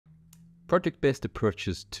Project-based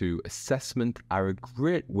approaches to assessment are a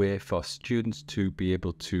great way for students to be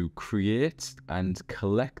able to create and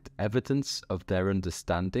collect evidence of their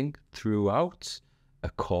understanding throughout a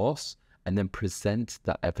course and then present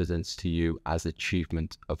that evidence to you as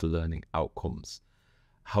achievement of learning outcomes.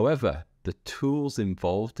 However, the tools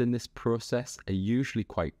involved in this process are usually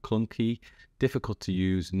quite clunky, difficult to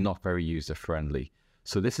use, not very user-friendly.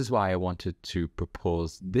 So this is why I wanted to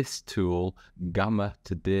propose this tool, Gamma,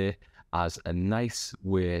 today as a nice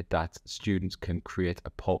way that students can create a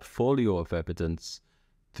portfolio of evidence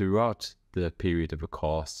throughout the period of a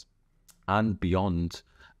course and beyond,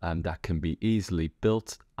 that can be easily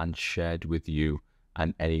built and shared with you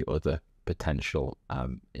and any other potential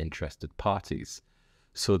interested parties.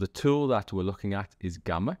 So the tool that we're looking at is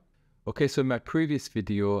Gamma. Okay, so in my previous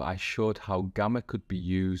video, I showed how Gamma could be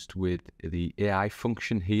used with the AI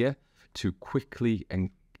function here to quickly and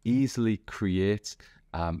easily create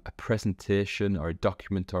a presentation or a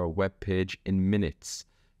document or a web page in minutes,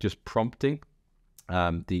 just prompting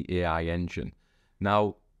the AI engine.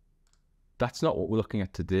 Now, that's not what we're looking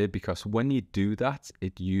at today, because when you do that,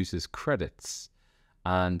 it uses credits.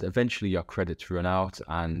 And eventually your credits run out,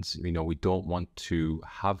 and we don't want to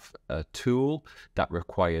have a tool that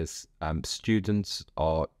requires students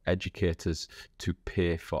or educators to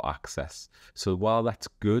pay for access. So while that's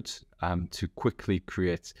good to quickly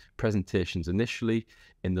create presentations initially,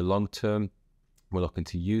 in the long term, we're looking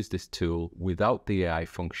to use this tool without the AI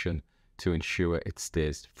function to ensure it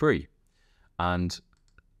stays free. And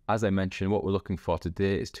as I mentioned, what we're looking for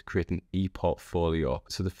today is to create an e-portfolio.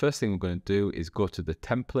 So the first thing we're going to do is go to the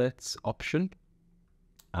templates option,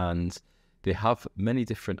 and they have many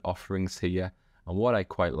different offerings here. And what I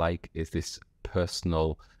quite like is this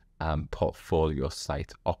personal portfolio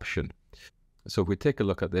site option. So if we take a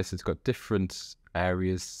look at this, it's got different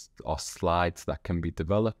areas or slides that can be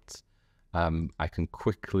developed. I can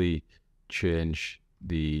quickly change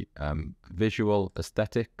the visual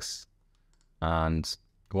aesthetics, and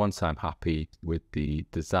once I'm happy with the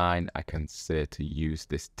design, I can say to use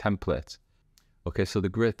this template. Okay, so the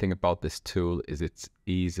great thing about this tool is its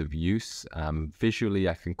ease of use. Visually,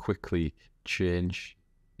 I can quickly change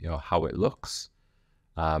how it looks,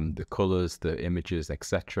 the colors, the images,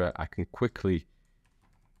 etc. I can quickly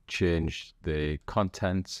change the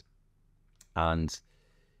content, and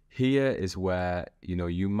here is where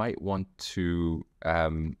you might want to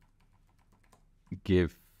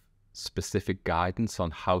give specific guidance on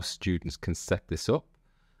how students can set this up,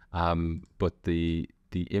 but the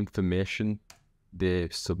information they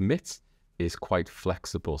submit is quite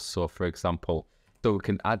flexible. So for example, we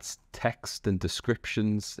can add text and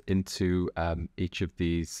descriptions into each of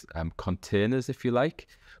these containers, if you like.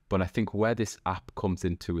 But I think where this app comes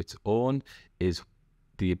into its own is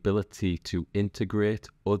the ability to integrate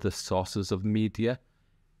other sources of media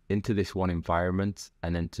into this one environment,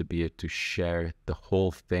 and then to be able to share the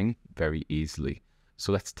whole thing very easily.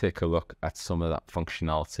 So let's take a look at some of that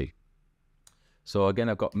functionality. So again,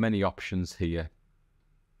 I've got many options here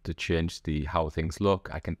to change how things look.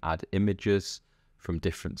 I can add images from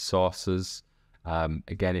different sources.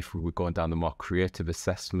 Again, if we were going down the more creative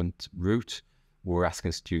assessment route, we're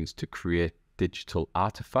asking students to digital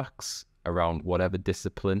artifacts around whatever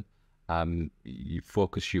discipline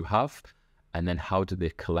focus you have, and then how do they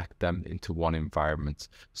collect them into one environment.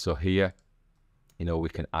 So here, we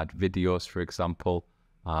can add videos, for example.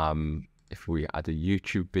 If we add a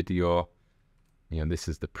YouTube video, this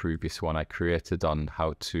is the previous one I created on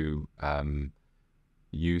how to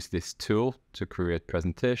use this tool to create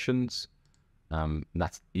presentations.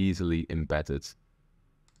 That's easily embedded.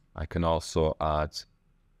 I can also add,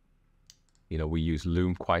 we use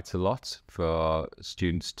Loom quite a lot for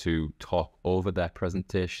students to talk over their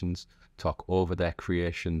presentations, talk over their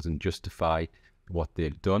creations, and justify what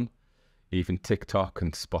they've done. Even TikTok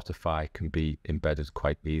and Spotify can be embedded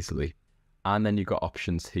quite easily. And then you've got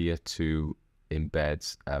options here to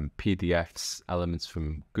embed PDFs, elements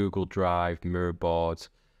from Google Drive, Mirrorboard,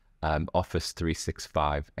 Office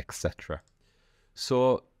 365, etc.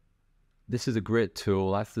 So this is a great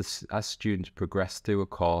tool. As students progress through a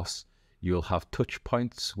course, you'll have touch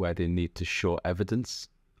points where they need to show evidence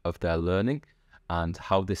of their learning, and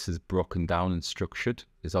how this is broken down and structured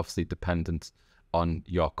is obviously dependent on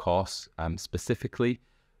your course specifically.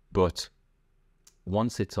 But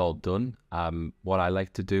once it's all done, what I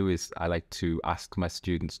like to do is I like to ask my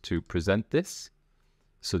students to present this.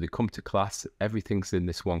 So they come to class, everything's in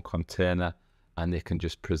this one container, and they can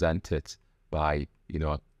just present it by,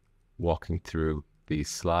 walking through these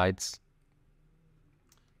slides.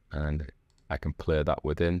 And I can play that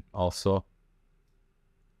within also.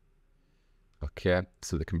 Okay,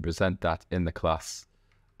 so they can present that in the class.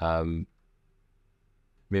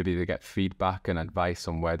 Maybe they get feedback and advice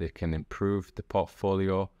on where they can improve the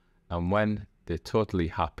portfolio. And when they're totally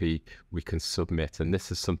happy, we can submit. And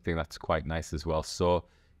this is something that's quite nice as well. So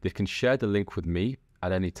they can share the link with me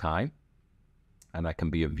at any time, and I can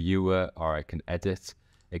be a viewer or I can edit.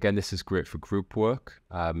 Again, this is great for group work.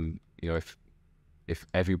 If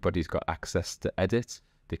everybody's got access to edit,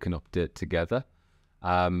 they can update together,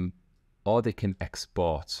 or they can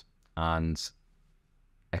export, and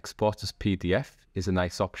export as PDF is a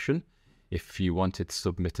nice option. If you want it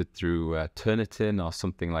submitted through Turnitin or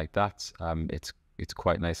something like that, it's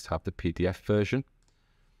quite nice to have the PDF version.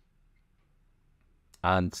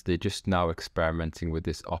 And they're just now experimenting with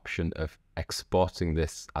this option of exporting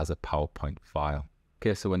this as a PowerPoint file.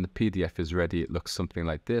 Okay, so when the PDF is ready, it looks something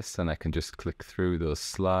like this, and I can just click through those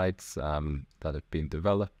slides that have been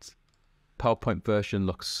developed. PowerPoint version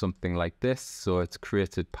looks something like this. So it's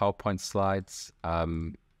created PowerPoint slides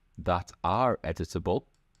that are editable.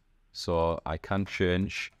 So I can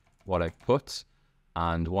change what I put,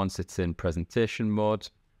 and once it's in presentation mode,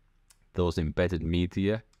 those embedded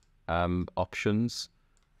media options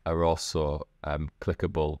are also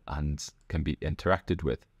clickable and can be interacted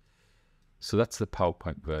with. So that's the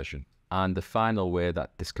PowerPoint version. And the final way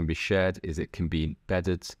that this can be shared is it can be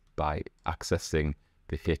embedded by accessing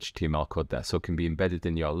the HTML code there. So it can be embedded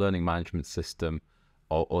in your learning management system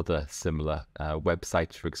or other similar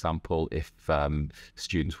websites, for example, if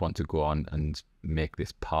students want to go on and make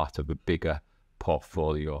this part of a bigger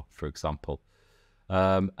portfolio, for example.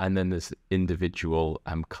 And then there's individual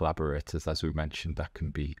collaborators, as we mentioned, that can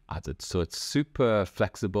be added. So it's super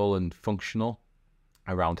flexible and functional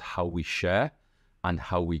around how we share and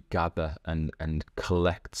how we gather and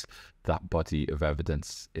collect that body of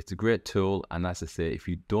evidence. It's a great tool. And as I say, if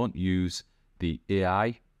you don't use the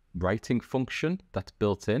AI writing function that's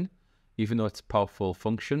built in, even though it's a powerful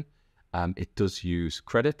function, it does use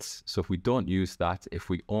credits. So if we don't use that, if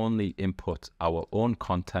we only input our own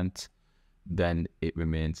content, then it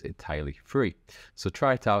remains entirely free. So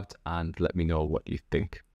try it out and let me know what you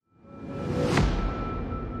think.